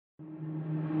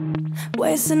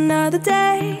Waste another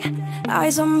day,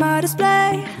 eyes on my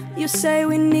display. You say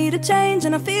we need a change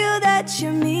and I feel that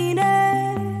you mean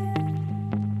it.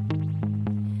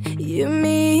 You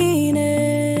mean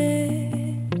it.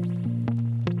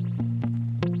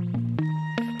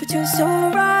 But you're so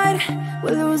right,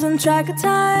 we're losing track of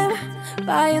time,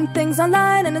 buying things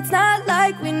online and it's not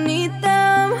like we need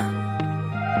them.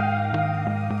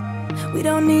 We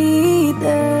don't need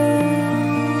them.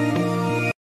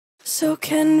 So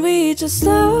can we just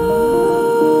slow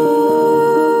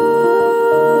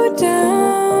down?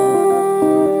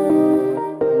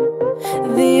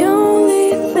 The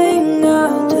only thing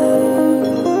I'll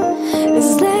do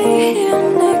is lay here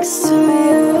next to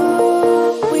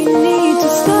you. We need to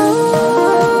slow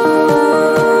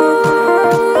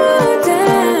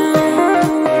down.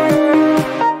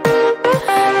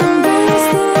 Embrace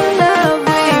the love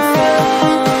we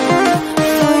found.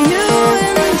 For you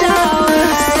and I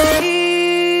are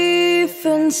safe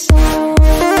and sound.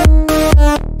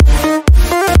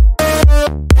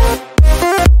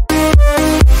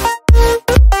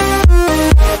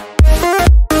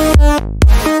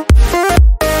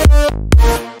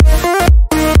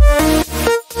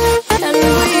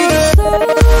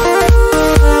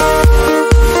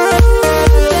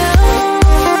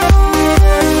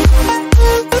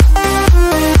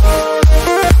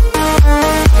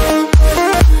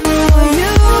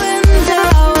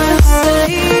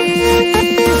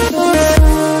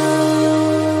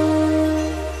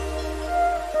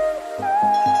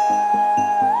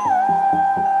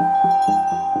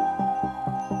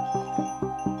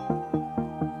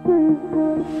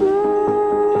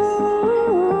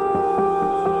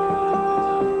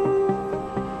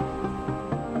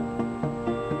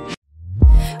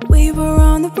 We were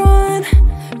on the run,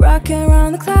 rocking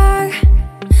around the clock.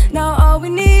 Now all we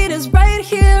need is right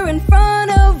here in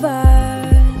front of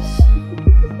us.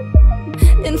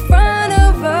 In front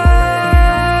of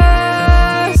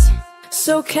us.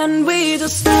 So can we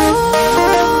just slow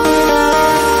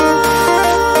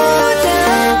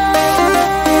down?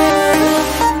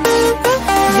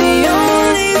 The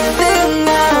only thing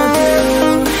I'll do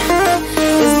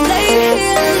is lay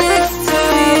here next to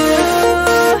you.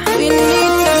 We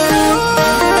need to slow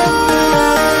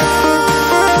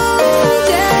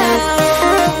down.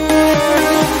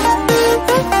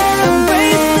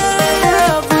 Embrace the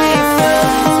love we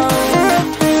found.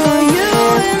 For you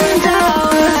and I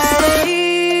are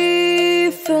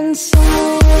safe and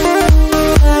sound.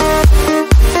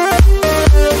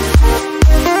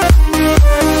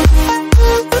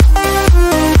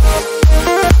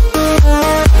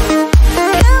 Can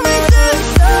we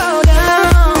just slow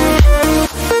down?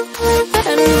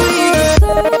 And we just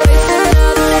waste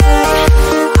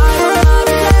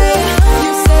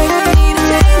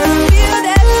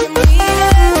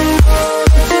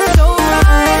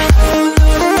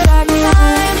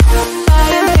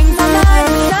day. I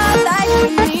don't know how to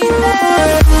play. You say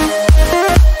we need a change,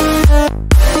 I feel that you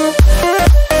mean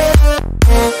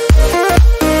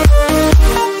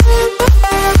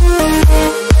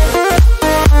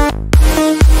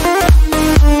it.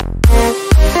 But you're so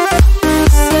right,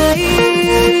 we're losing track of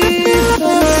time,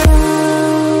 buying things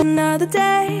online, it's not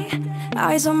like we need them. Another day,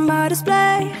 eyes on my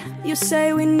display. You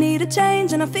say we need a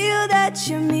change and I feel that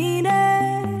you mean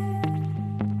it.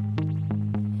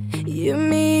 You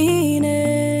mean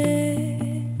it.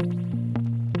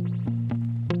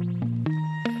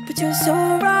 But you're so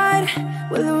right,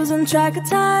 we're losing track of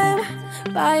time,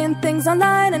 buying things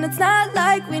online and it's not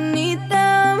like we need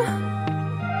them.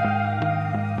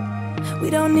 We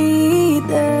don't need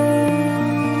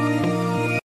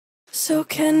them. So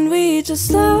can we just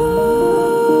slow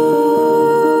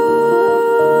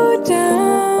down?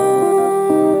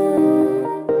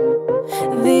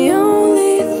 The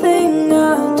only thing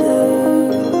I'll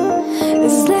do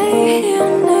is lay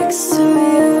here next to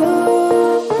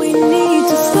you. We need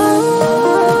to slow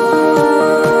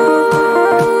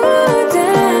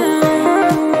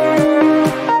down.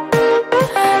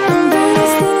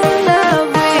 Embrace the love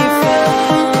we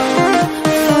found.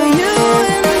 For you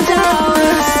and I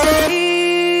are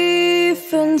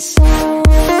safe and sound.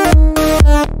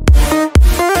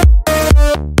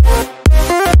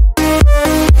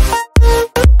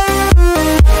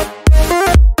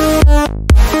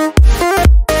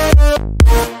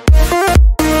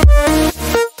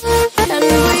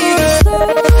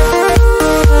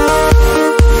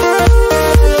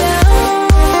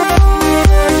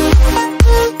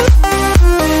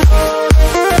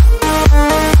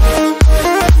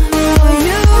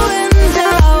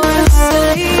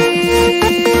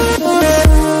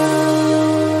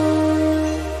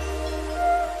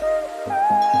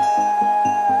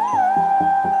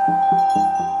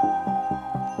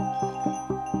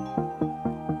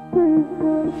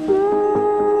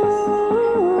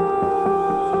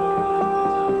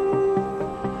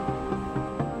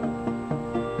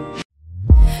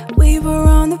 We were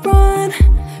on the run,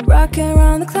 rocking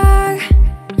around the clock.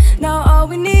 Now all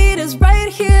we need is right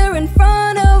here in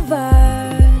front of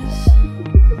us.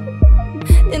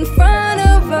 In front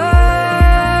of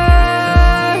us.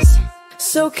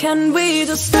 So can we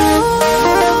just slow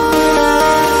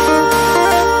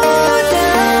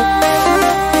down?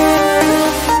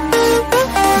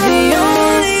 The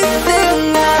only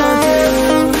thing I'll do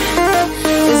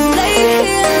is lay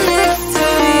here next to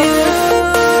you.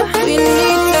 We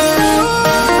need to slow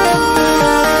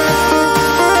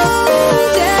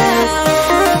down.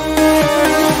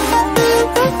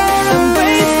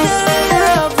 Embrace the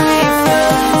love we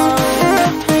found.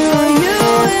 For you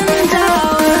and I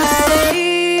are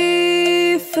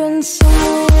safe and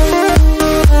sound.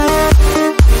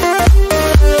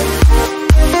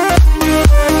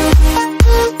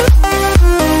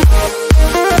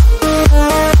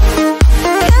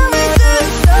 Can we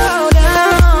just slow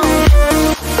down?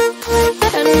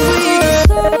 And we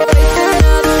just waste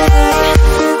another day.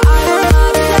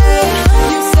 I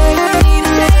don't know how to play. You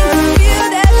say we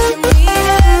need a change. Feel that you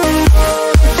need it.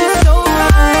 It's so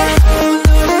right. We're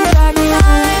losing track of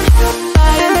time.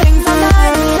 Buying things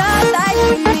online. It's not like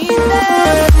we need them.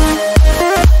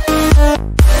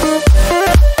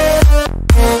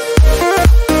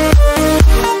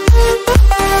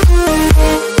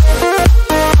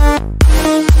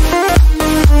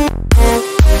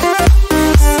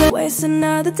 Waste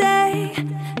another day,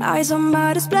 eyes on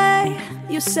my display.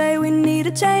 You say we need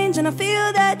a change, and I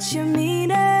feel that you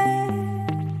mean it.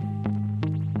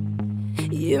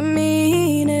 You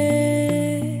mean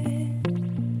it.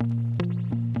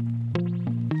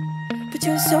 But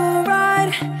you're so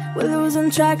right, we're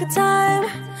losing track of time.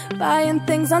 Buying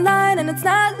things online, and it's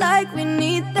not like we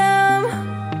need them.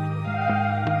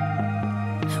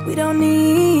 We don't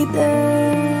need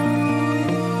them.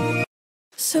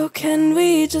 So can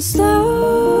we just slow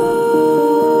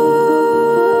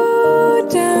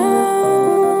down?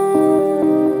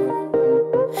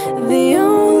 The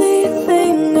only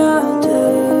thing I'll do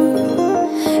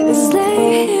is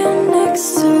lay here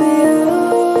next to you.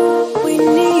 We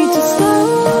need to slow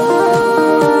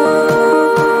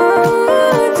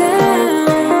down.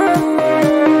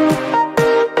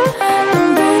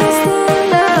 Embrace the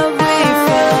love we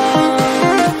found.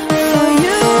 For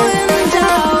you and I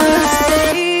are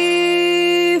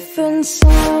safe and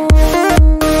sound.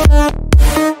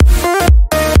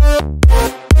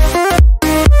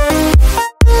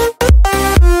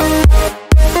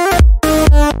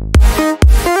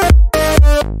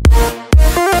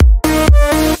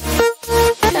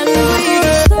 And we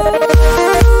just slow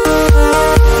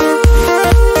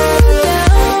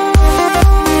down.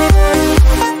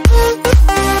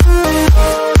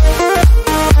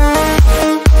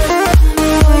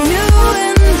 For you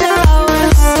and I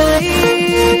are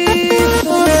safe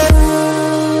and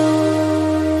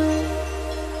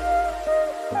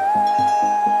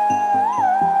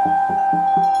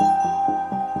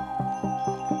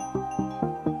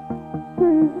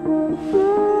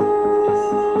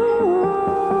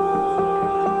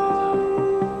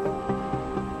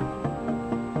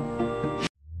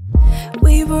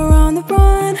We were on the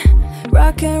run,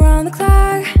 rocking around the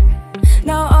clock.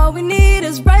 Now all we need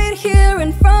is right here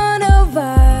in front of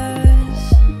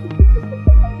us.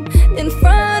 In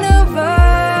front of us.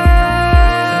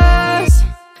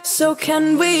 So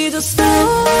can we just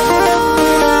slow